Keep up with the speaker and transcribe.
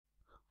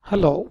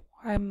Hello,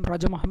 I am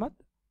Raja Muhammad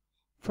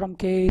from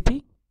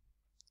KIT,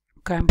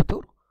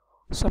 Coimbatore.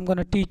 So I'm going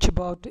to teach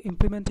about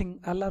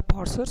implementing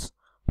LRparsers.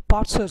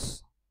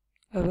 Parsers,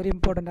 a very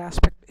important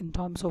aspect in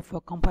terms of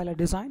compiler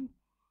design.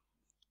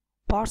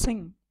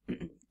 Parsing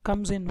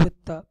comes in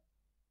with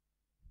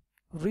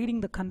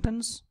reading the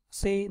contents,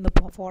 say in the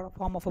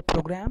form of a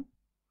program,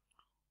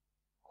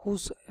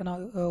 whose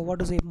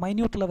what is a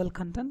minute level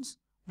contents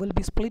will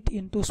be split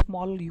into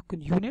small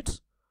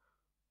units,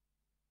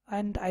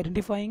 and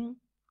identifying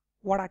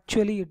what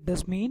actually it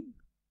does mean.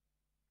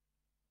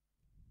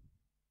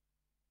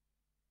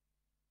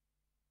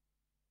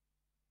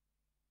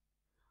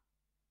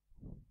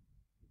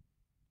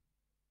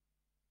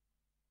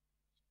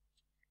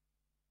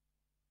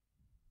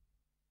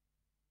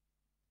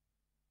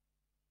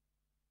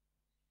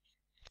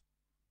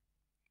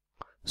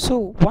 So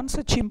one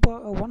such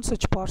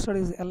parser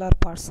is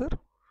LRparser,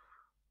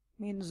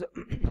 means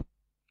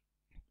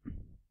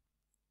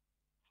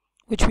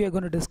which we are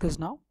going to discuss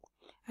now,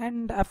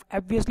 and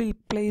obviously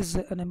it plays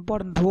an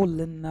important role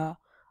in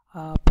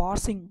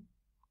parsing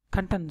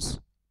contents.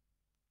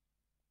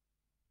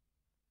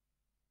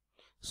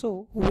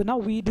 So now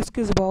we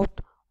discuss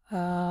about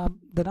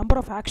the number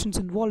of actions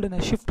involved in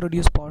a shift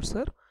reduce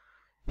parser.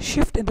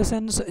 Shift in the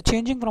sense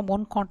changing from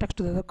one context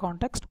to the other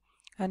context,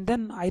 and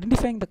then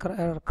identifying the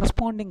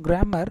corresponding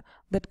grammar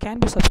that can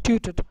be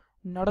substituted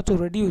in order to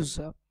reduce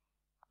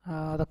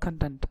the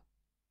content.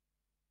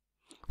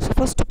 So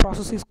first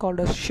process is called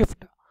as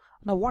shift.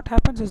 Now what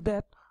happens is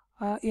that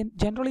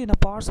generally in a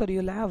parser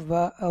you'll have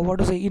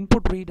what is a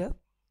input reader,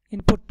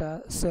 input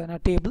in a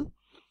table,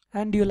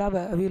 and we'll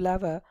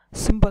have a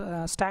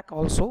symbol stack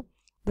also.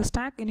 The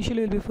stack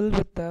initially will be filled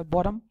with the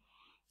bottom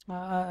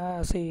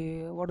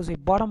say what is a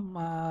bottom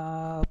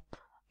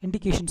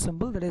indication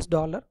symbol, that is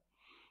 $,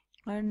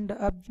 and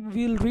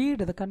we'll read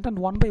the content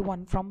one by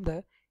one from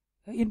the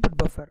input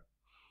buffer.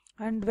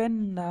 And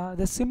when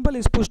the symbol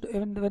is pushed,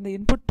 when the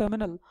input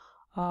terminal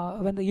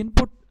when the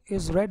input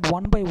is read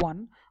one by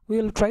one, we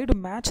will try to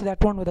match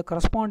that one with the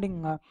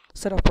corresponding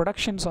set of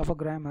productions of a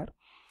grammar.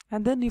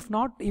 And then if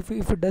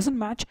it doesn't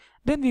match,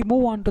 then we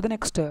move on to the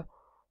next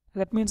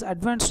that means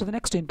advance to the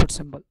next input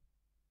symbol.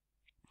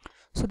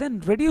 So then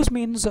reduce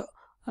means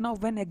now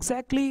when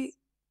exactly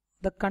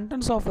the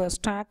contents of a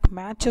stack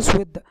matches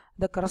with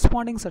the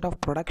corresponding set of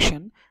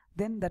production,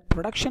 then that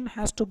production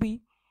has to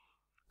be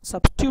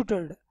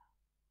substituted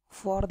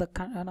for the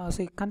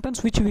say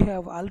contents which we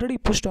have already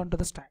pushed onto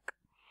the stack.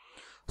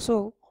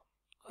 So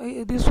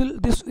this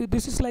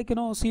is like,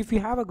 see, if you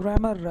have a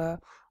grammar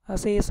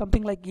say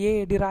something like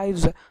a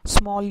derives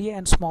small a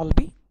and small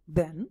b,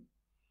 then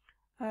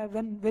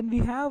when we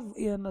have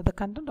the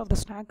content of the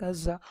stack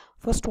as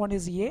first one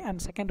is a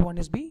and second one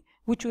is b,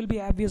 which will be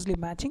obviously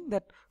matching,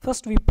 that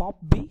first we pop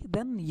b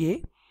then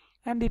a,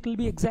 and it will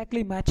be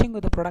exactly matching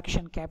with the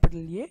production capital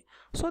A,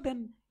 so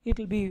then it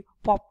will be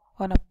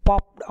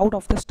popped out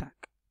of the stack.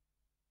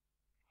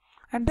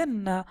 And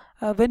then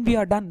when we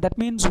are done, that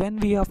means when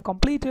we have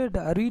completed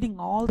reading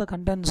all the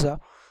contents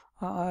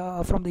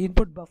from the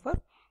input buffer,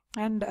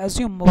 and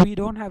assume we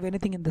don't have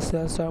anything in this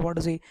so what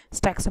is a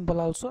stack symbol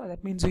also,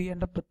 that means we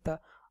end up with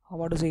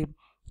what is a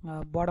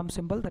bottom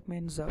symbol, that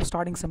means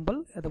starting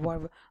symbol,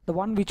 the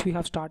one which we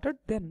have started,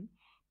 then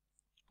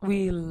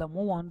we'll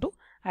move on to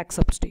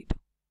accept state.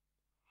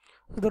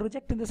 So the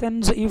reject in the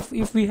sense,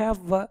 if we have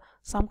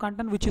some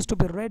content which is to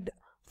be read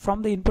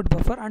from the input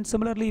buffer, and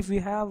similarly if we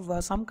have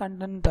some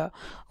content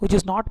which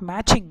is not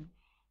matching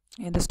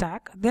in the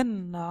stack,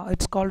 then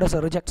it's called as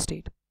a reject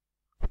state.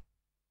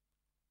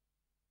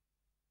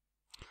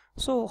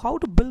 So how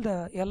to build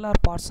a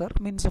LRparser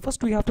means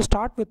first we have to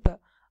start with the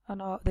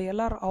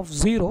LR of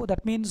 0.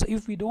 That means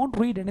if we don't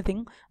read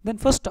anything, then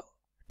first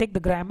take the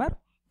grammar,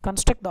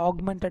 construct the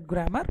augmented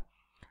grammar.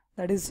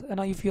 That is,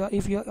 if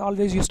you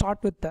always you start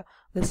with the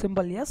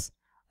symbol s,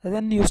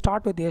 then you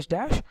start with s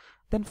dash,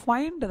 then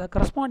find the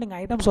corresponding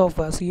items of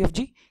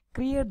CFG,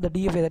 create the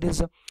DFA, that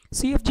is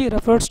CFG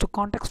refers to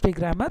context-free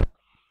grammar.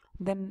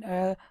 Then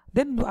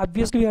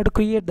obviously we have to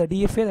create the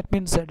DFA, that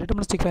means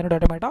deterministic finite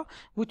automata,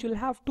 which will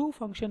have two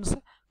functions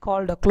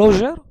called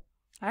closure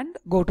and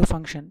goto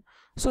function.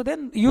 So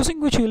then using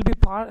which we will be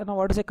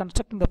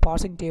constructing the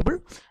parsing table.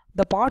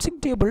 The parsing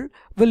table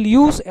will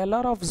use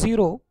LR of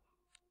 0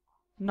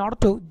 in order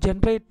to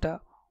generate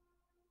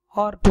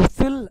or to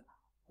fill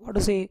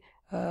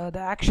the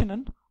action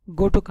and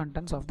goto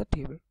contents of the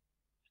table.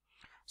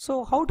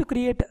 So how to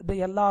create the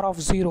LR of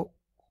 0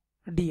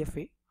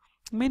 DFA?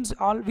 Means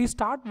we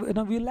start,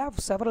 we'll have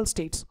several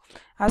states.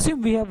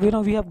 Assume we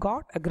have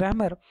got a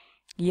grammar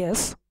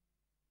yes,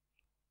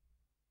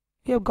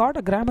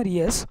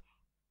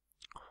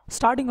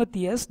 starting with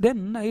yes,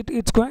 then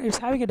it's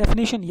having a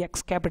definition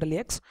x, capital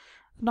X.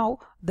 Now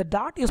the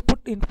dot is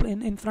put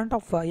in front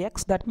of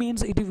x, that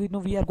means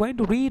we are going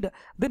to read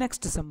the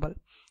next symbol.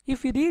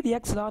 If we read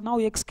x, now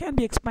x can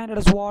be expanded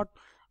as what,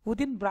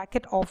 within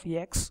bracket of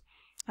x,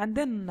 and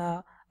then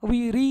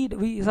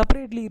we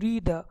separately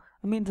read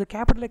means the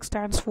capital X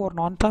stands for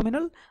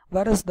non-terminal,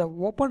 whereas the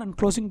open and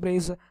closing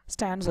brace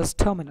stands as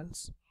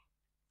terminals.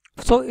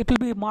 So it will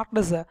be marked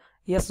as a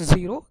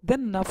S0.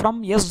 Then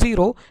from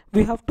S0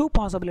 we have two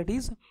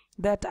possibilities,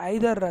 that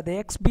either the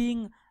X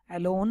being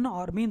alone,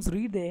 or means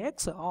read the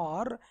X,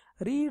 or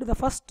read the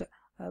first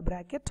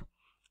bracket.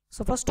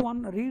 So first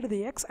one, read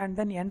the X and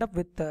then end up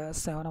with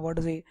what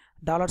is a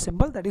dollar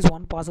symbol. That is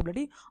one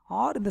possibility.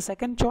 Or in the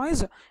second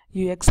choice,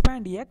 you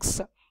expand X,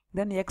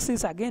 then X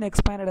is again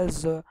expanded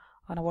as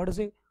what is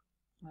a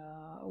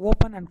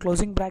open and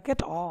closing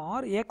bracket,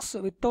 or X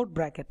without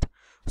bracket.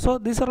 So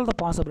these are all the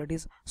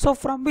possibilities. So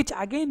from which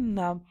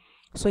again,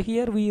 so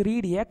here we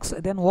read X,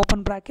 then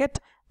open bracket,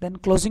 then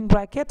closing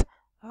bracket,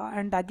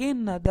 and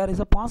again there is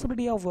a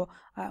possibility of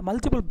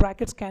multiple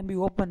brackets can be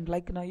opened,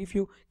 like if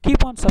you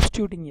keep on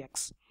substituting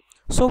X.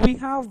 So we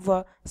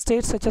have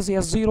states such as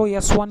S0,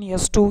 S1,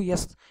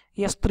 S2,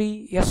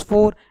 S3,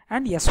 S4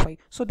 and S5.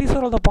 So these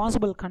are all the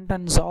possible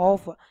contents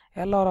of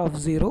LR of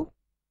 0.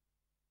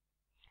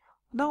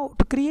 Now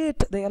to create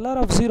the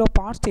LR of 0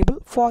 parse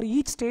table for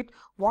each state,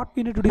 what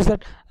we need to do is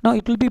that now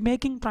it will be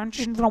making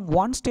transition from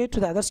one state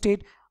to the other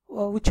state,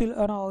 which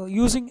will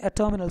using a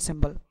terminal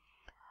symbol.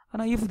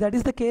 If that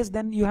is the case,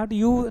 then you have to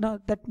use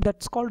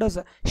that's called as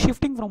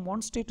shifting from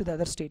one state to the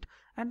other state,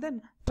 and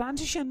then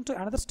transition to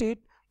another state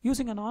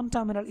using a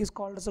non-terminal is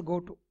called as a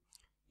goto.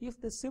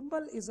 If the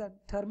symbol is a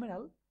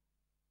terminal,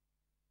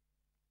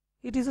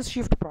 it is a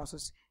shift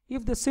process.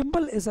 If the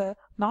symbol is a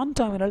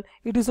non-terminal,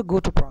 it is a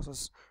goto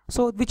process.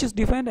 So which is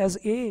defined as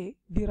A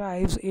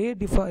derives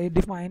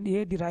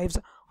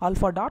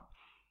alpha dot.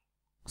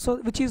 So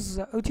which is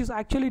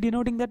actually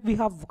denoting that we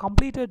have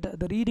completed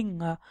the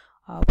reading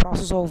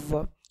process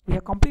of we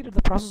have completed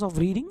the process of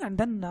reading, and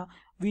then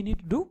we need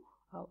to do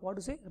what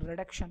is a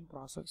reduction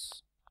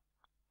process.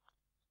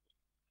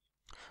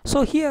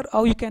 So here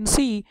you can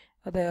see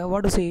the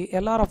what is a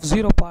LR of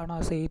 0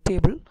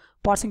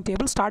 parsing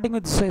table starting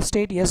with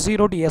state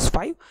S0 to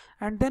S5,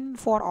 and then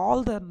for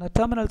all the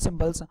terminal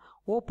symbols,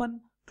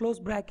 open, close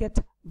bracket,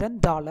 then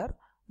dollar,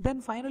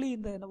 then finally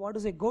in the what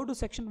is a go to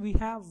section we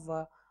have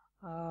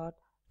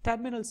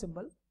terminal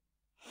symbol.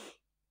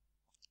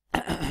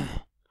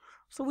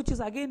 So which is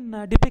again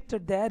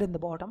depicted there in the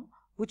bottom,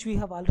 which we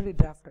have already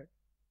drafted.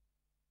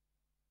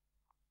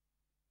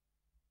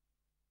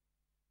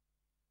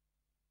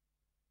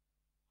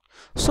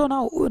 So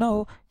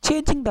now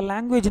changing the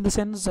language in the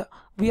sense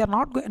we are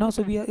not going,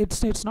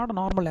 so it's not a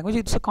normal language,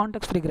 it's a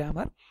context free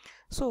grammar.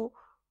 So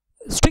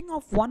string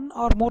of one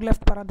or more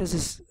left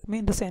parentheses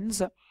mean the sense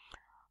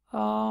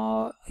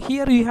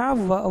here you have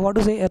what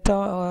is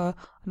a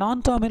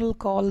non-terminal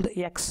called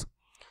X.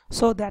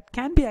 So that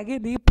can be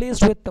again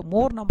replaced with the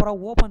more number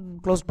of open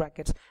and closed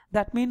brackets.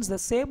 That means the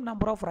same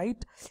number of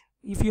right.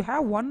 If you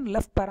have one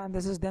left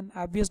parenthesis, then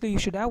obviously you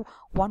should have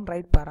one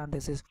right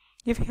parenthesis.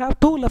 If you have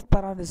two left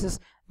parentheses,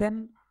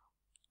 then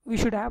we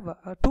should have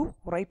two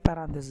right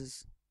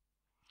parentheses.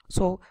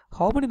 So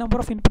how many number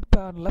of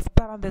input left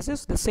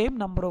parentheses? The same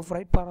number of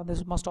right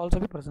parentheses must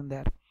also be present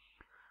there.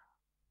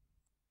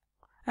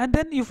 And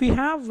then if we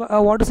have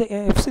what is a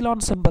epsilon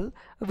symbol,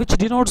 which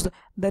denotes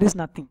there is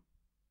nothing.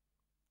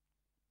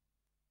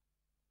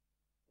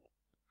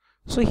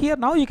 So here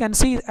now you can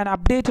see an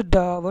updated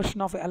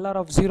version of LR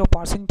of 0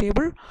 parsing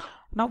table,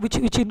 now which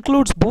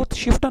includes both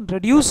shift and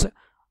reduce.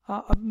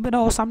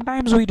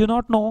 Sometimes we do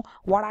not know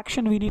what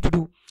action we need to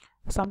do.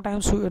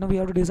 Sometimes we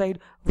have to decide,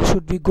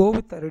 should we go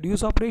with the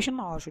reduce operation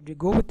or should we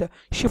go with the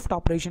shift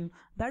operation.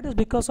 That is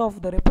because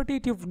of the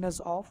repetitiveness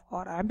of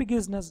or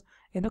ambiguousness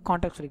in the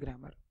context free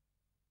grammar.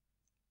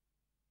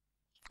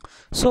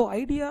 So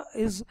idea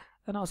is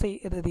say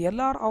the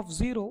LR of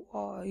 0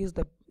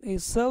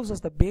 serves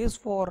as the base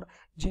for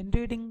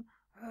generating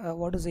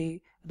what is the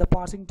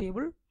parsing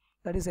table,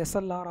 that is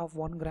SLR of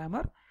 1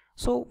 grammar.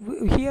 So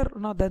here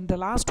then the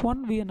last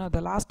one,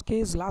 the last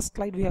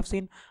slide we have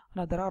seen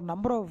there are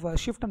number of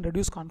shift and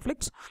reduce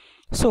conflicts.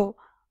 So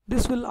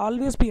this will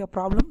always be a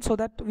problem, so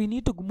that we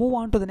need to move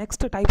on to the next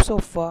types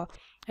of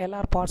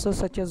LR parsers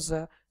such as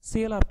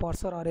CLR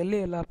parser or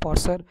LALR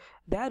parser.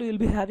 There we will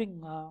be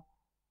having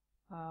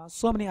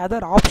so many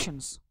other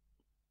options,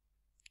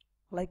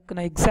 like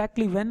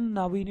exactly when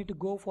we need to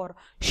go for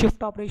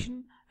shift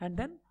operation and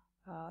then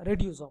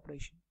reduce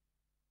operation.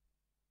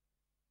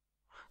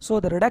 So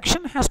the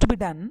reduction has to be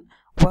done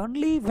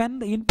only when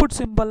the input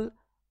symbol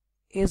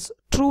is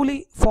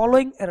truly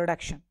following a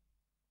reduction.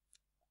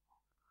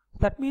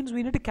 That means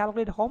we need to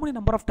calculate how many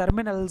number of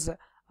terminals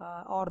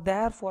are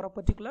there for a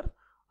particular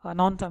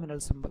non-terminal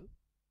symbol.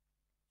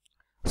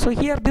 So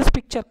here this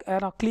picture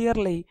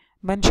clearly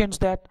mentions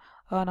that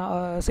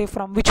say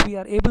from which we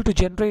are able to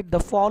generate the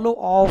follow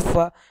of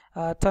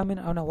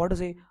what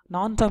is a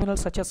non-terminal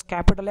such as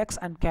capital X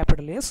and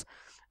capital S.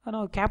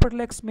 Capital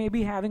X may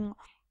be having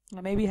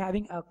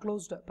a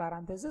closed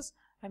parenthesis,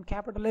 and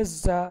capital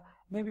S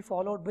may be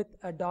followed with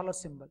a dollar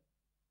symbol.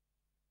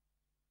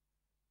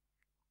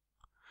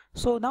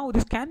 So now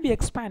this can be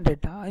expanded.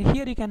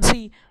 Here you can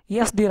see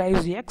S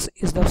derives X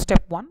is the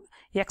step 1,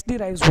 X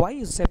derives Y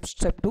is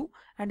step 2,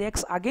 and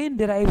X again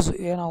derives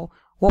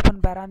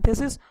open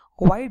parenthesis,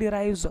 Y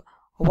derives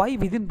Y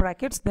within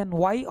brackets, then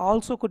Y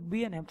also could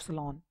be an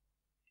epsilon.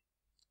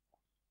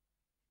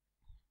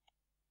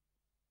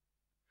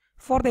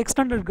 For the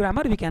extended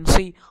grammar, we can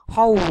see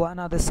how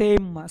the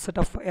same set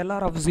of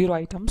LR of 0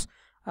 items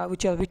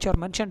which are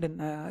mentioned in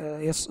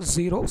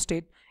S0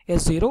 state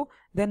S0.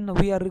 Then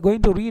we are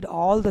going to read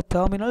all the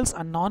terminals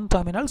and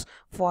non-terminals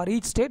for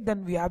each state.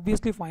 Then we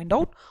obviously find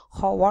out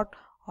what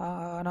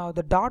now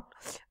the dot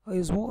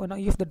is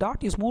if the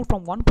dot is moved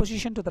from one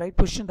position to the right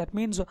position, that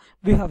means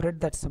we have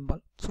read that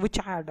symbol, so which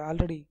I had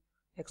already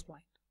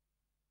explained.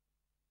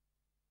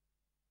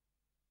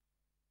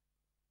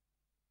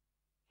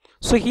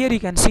 So here you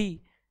can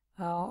see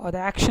the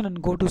action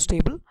and go to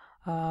table.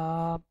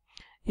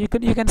 You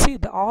can see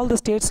all the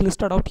states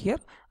listed out here.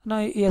 Now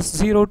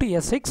S0 to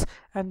S6,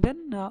 and then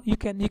you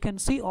can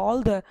see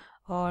all the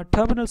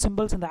terminal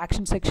symbols in the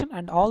action section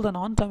and all the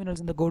non-terminals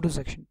in the go to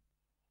section.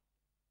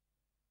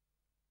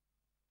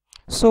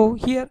 So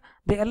here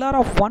the LR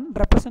of 1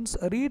 represents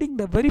reading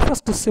the very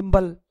first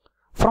symbol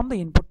from the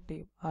input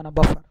table on a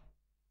buffer,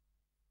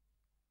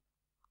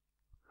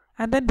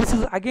 and then this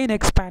is again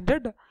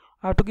expanded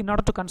in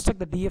order to construct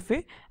the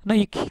DFA.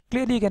 Now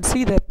clearly you can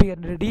see the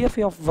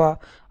DFA of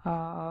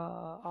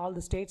all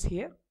the states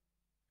here,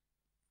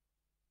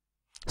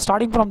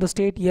 starting from the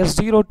state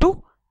S0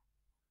 to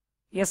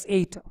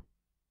S8.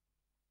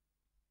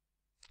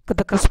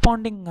 The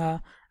corresponding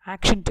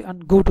action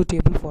and go to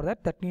table for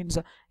that. That means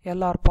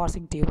LR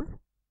parsing table.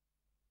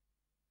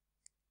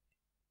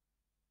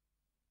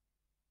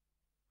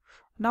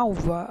 Now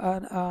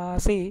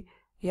say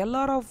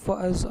LR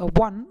of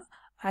 1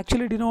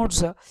 actually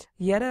denotes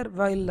error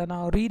while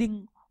now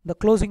reading the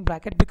closing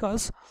bracket,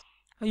 because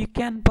you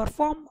can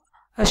perform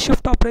a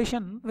shift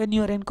operation when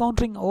you are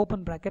encountering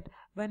open bracket.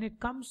 When it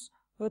comes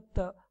with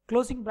the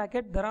closing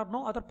bracket, there are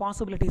no other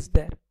possibilities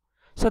there.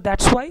 So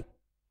that's why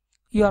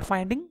you are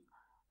finding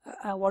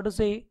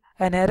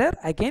an error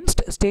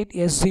against state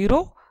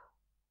S0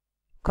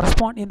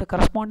 in the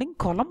corresponding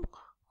column,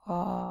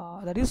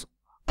 that is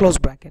close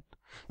bracket.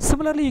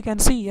 Similarly, you can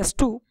see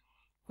S2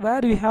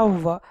 where we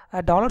have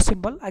a dollar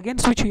symbol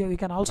against which we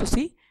can also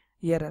see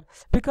error,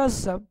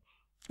 because from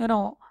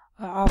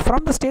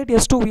the state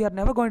S2 we are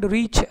never going to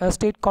reach a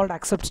state called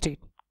accept state.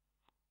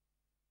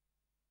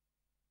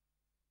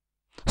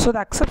 So the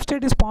accept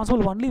state is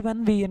possible only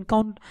when we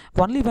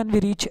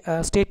reach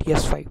state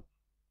S5.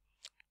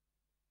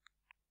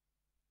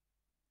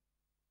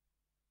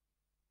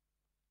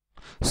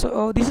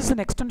 So this is an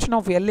extension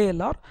of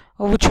LALR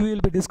which we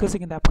will be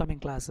discussing in the upcoming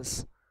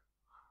classes.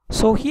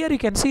 So here you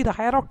can see the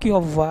hierarchy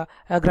of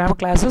grammar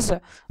classes.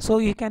 So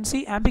you can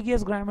see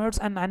ambiguous grammars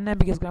and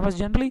unambiguous grammars.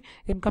 Generally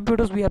in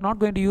computers we are not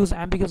going to use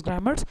ambiguous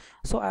grammars,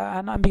 so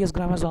unambiguous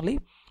grammars only.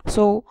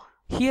 So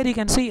here you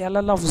can see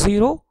LL of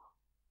 0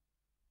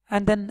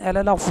 and then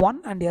LL of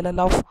 1 and LL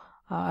of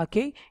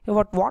k.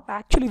 What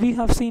actually we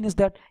have seen is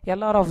that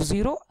LR of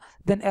 0,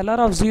 then LR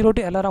of 0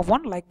 to LR of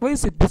 1.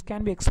 Likewise this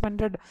can be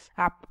expanded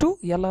up to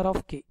LR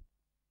of k.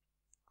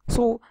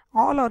 So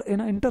all are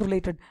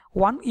interrelated.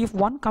 If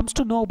one comes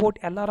to know about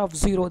LR of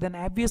 0, then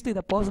obviously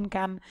the person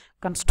can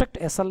construct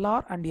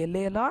SLR and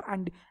LALR,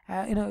 and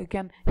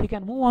he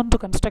can move on to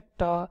construct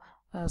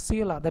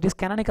CLR, that is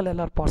canonical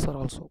LRparser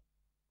also.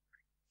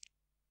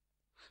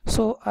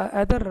 So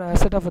other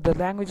set of the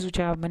languages which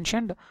I have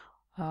mentioned,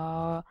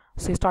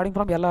 say starting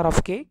from LR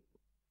of k,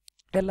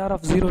 LR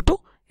of 0 to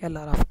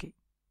LR of k.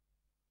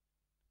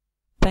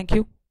 Thank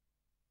you.